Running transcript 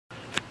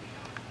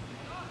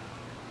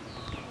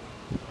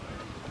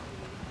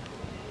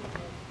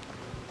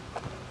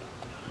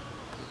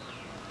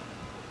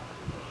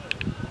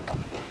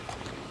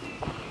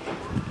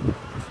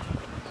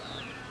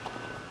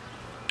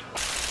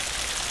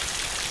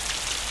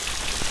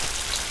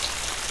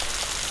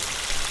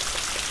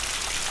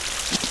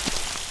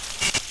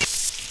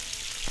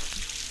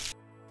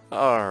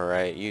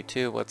Alright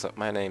YouTube, what's up?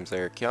 My name's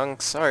Eric Young.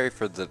 Sorry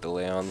for the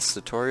delay on this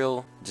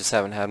tutorial. Just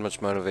haven't had much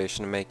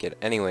motivation to make it.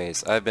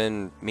 Anyways, I've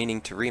been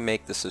meaning to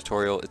remake this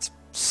tutorial. It's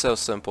so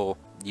simple.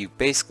 You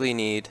basically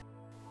need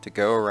to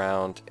go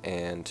around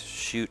and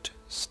shoot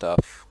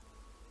stuff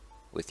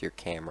with your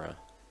camera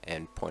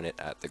and point it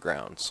at the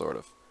ground, sort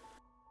of.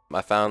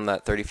 I found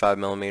that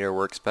 35mm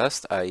works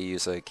best. I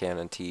use a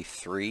Canon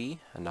T3,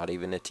 not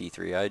even a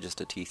T3i, just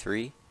a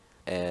T3.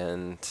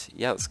 And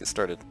yeah, let's get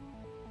started.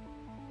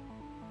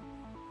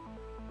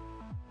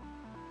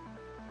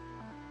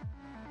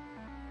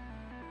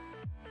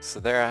 So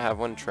there I have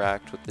one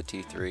tracked with the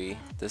T3.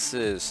 This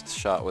is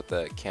shot with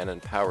the Canon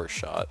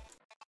PowerShot.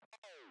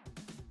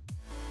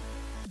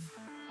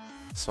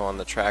 So on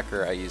the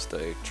tracker I used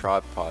a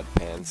tripod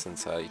pan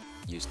since I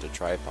used a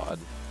tripod.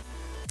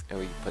 And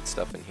we can put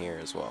stuff in here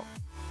as well.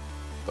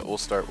 But we'll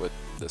start with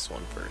this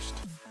one first.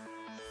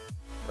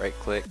 Right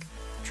click,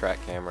 track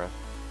camera.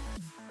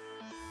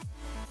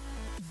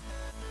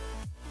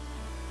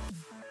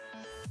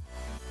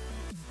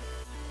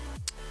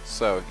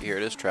 So here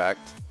it is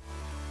tracked.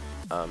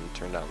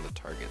 Turn down the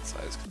target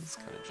size because it's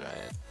kind of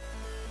giant.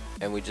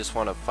 And we just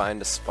want to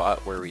find a spot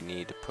where we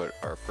need to put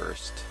our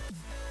first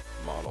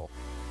model.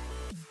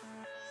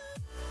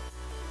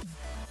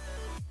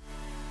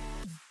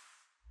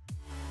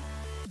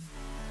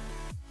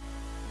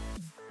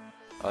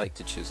 I like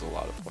to choose a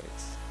lot of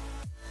points.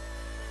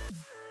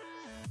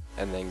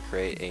 And then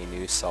create a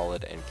new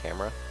solid and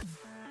camera.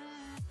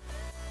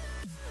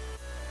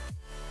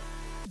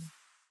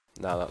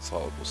 Now that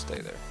solid will stay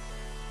there.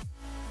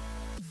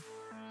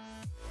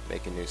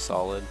 Make a new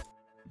solid,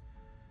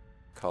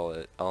 call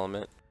it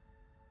element.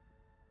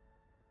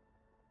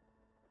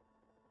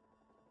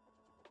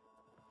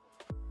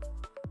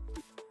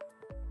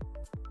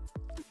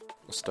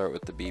 We'll start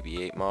with the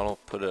BB-8 model,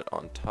 put it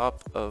on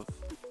top of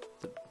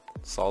the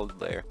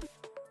solid layer.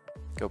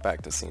 Go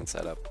back to scene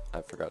setup.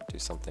 I forgot to do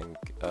something.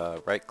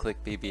 Right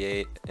click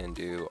BB-8 and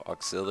do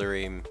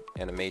auxiliary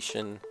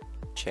animation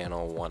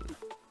channel 1.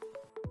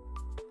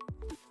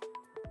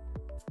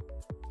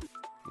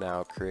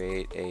 Now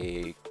create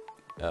a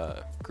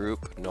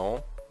group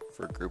null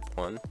for group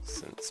 1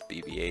 since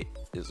BB-8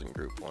 is in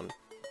group 1.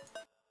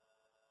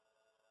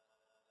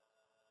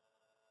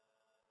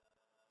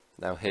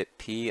 Now hit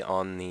P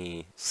on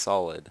the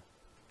solid.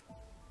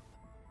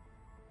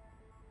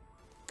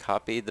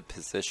 Copy the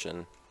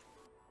position.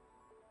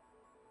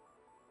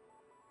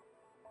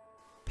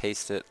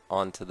 Paste it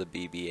onto the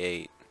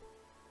BB-8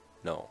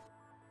 null.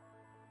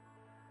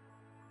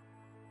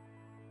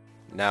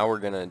 Now we're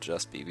going to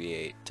adjust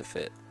BB-8 to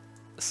fit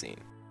the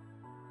scene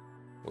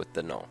with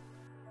the null.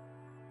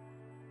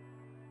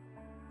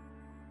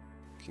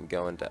 You can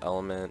go into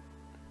element,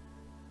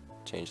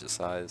 change the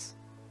size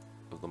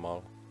of the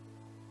model.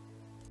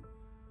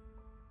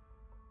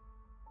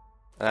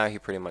 Now he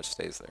pretty much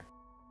stays there.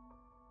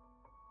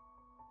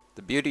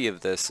 The beauty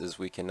of this is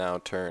we can now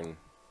turn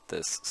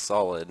this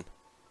solid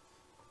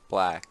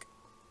black.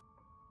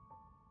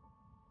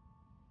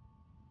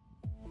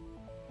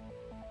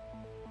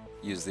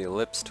 Use the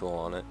ellipse tool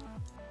on it.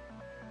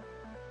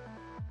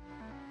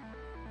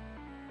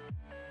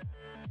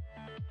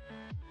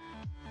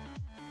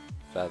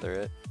 Feather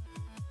it.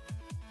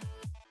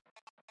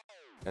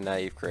 And now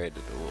you've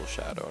created a little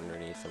shadow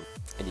underneath him.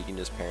 And you can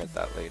just parent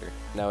that later.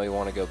 Now we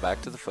want to go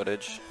back to the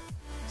footage,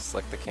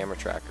 select the camera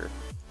tracker,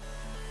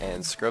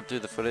 and scrub through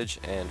the footage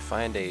and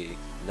find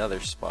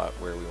another spot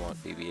where we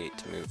want BB-8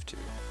 to move to.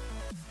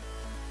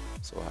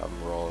 So we'll have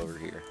him roll over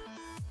here.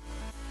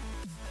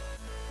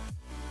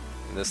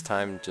 And this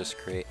time just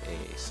create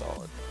a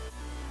solid.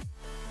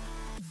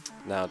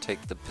 Now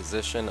take the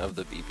position of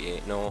the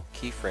BB-8 null,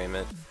 keyframe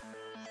it.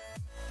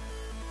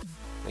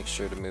 Make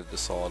sure to move the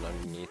solid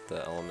underneath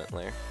the element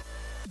layer.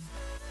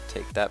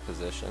 Take that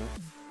position,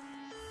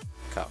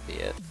 copy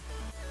it,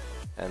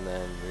 and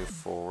then move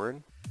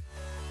forward.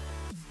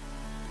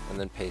 And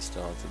then paste it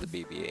onto the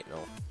BB-8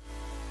 null.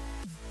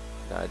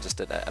 Now I just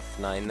did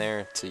F9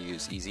 there to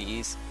use easy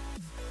ease.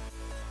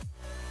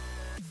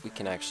 We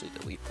can actually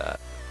delete that.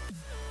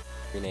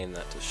 Rename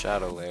that to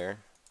shadow layer,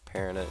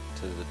 parent it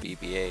to the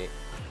BB-8,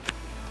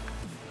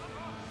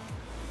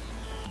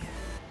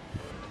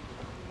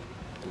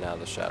 and now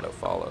the shadow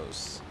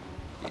follows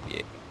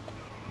BB-8.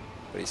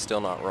 But he's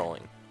still not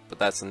rolling, but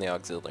that's in the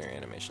auxiliary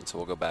animation. So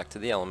we'll go back to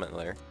the element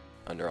layer.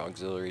 Under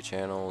auxiliary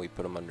channel, we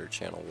put him under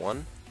channel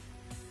 1.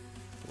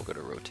 We'll go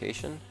to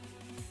rotation.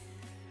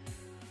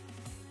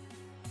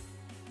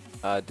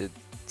 Did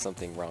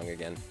something wrong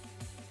again.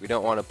 We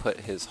don't want to put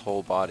his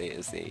whole body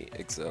as the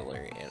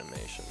auxiliary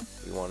animation.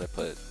 We want to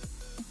put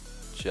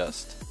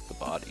just the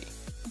body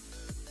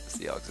as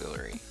the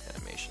auxiliary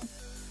animation.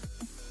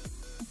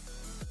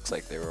 Looks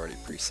like they were already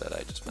preset,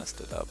 I just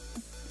messed it up.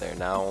 There,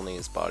 now only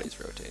his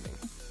body's rotating.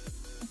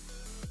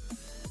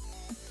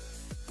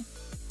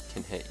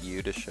 Can hit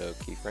U to show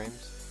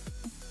keyframes.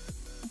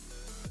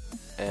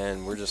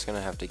 And we're just going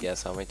to have to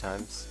guess how many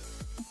times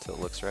till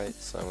it looks right.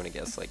 So I'm going to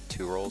guess like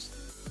 2 rolls.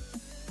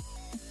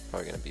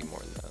 Probably going to be more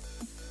than that.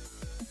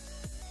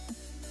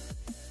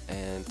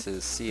 And to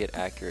see it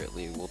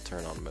accurately, we'll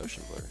turn on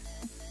motion blur.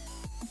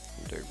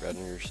 Under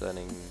render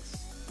settings,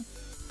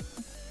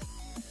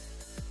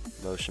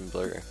 motion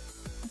blur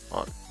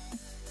on.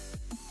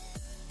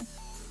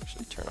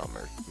 Actually, turn on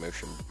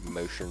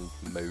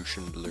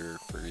motion blur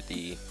for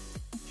the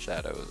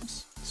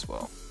shadows as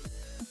well.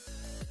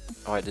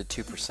 Oh, I did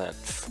 2%.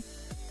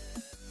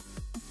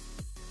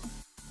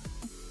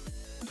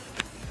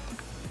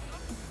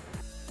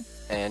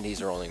 And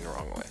he's rolling the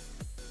wrong way.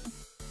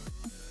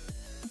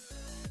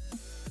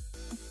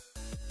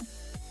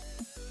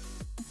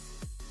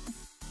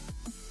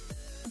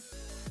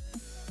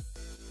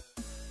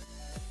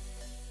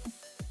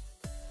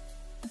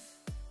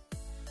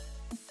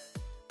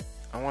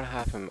 I want to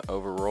have him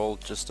overroll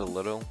just a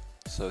little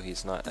so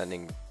he's not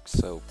ending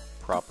so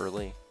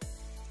properly.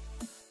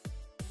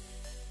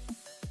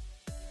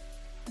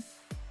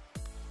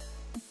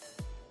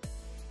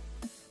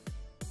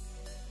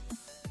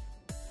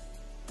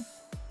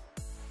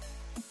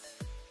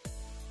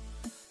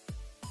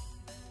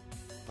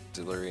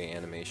 Auxiliary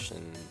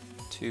animation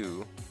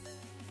 2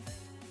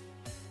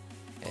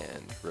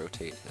 and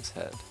rotate his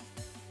head.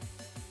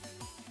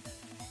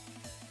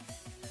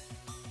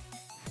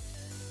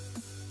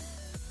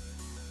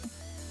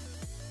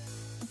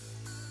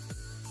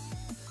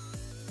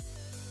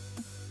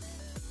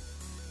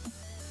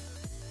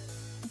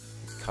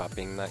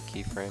 Copying that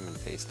keyframe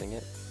and pasting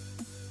it.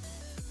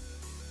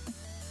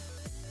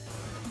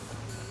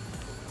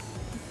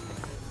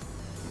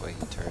 The way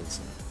he turns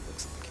and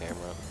looks at the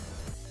camera.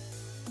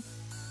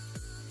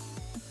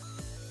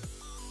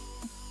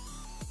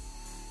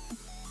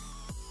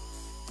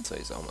 So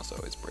he's almost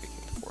always breaking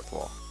the fourth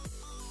wall.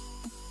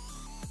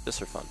 Just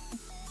for fun.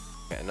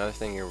 Okay, another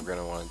thing you're going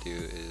to want to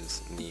do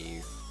is in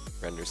the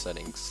render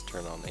settings,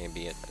 turn on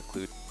ambient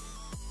occlude.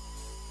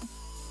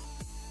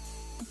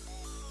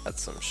 Add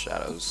some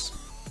shadows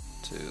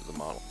to the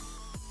model.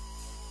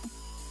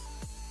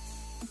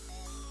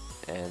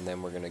 And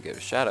then we're going to go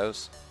to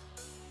shadows.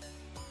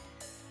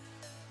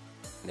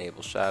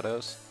 Enable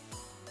shadows.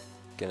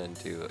 Gonna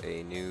do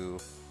a new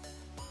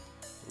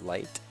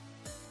light.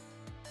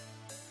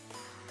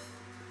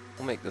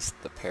 We'll make this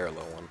the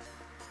parallel one.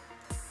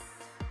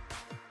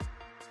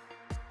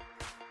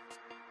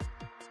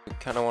 We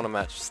kind of want to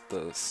match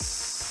the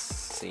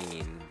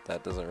scene.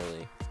 That doesn't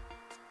really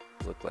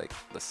look like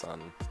the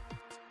sun.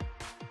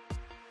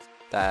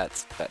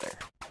 That's better.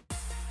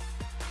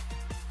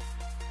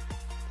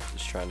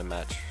 Just trying to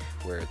match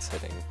where it's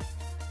hitting.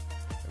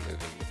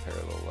 Removing the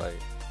parallel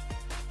light.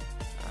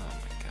 Oh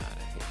my god,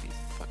 I hate these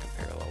fucking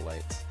parallel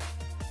lights.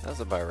 That's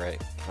about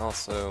right. Can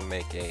also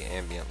make a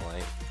ambient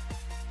light.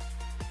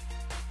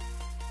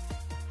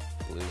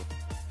 Blue.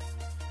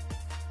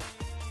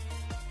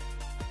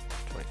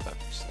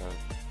 25%.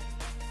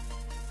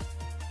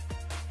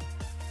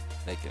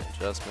 Make an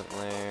adjustment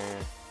layer.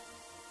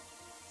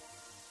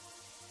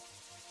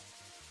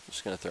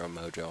 Just gonna throw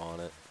Mojo on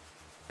it.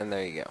 And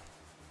there you go.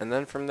 And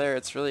then from there,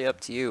 it's really up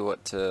to you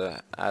what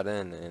to add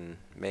in and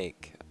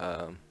make.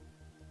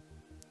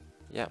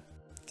 Yeah. You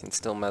can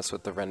still mess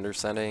with the render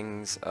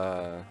settings.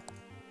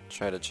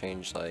 Try to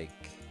change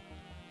like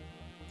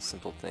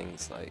simple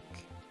things like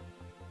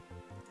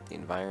the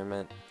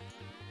environment.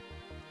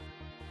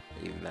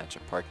 Even match a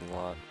parking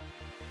lot.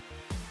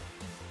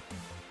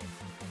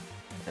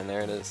 And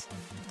there it is.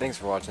 Thanks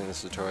for watching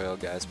this tutorial,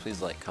 guys.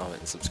 Please like, comment,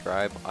 and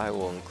subscribe. I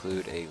will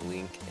include a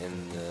link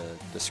in the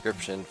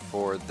description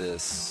for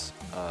this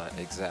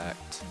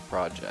exact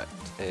project.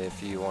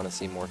 If you want to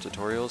see more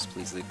tutorials,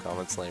 please leave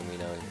comments letting me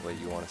know what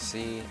you want to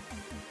see.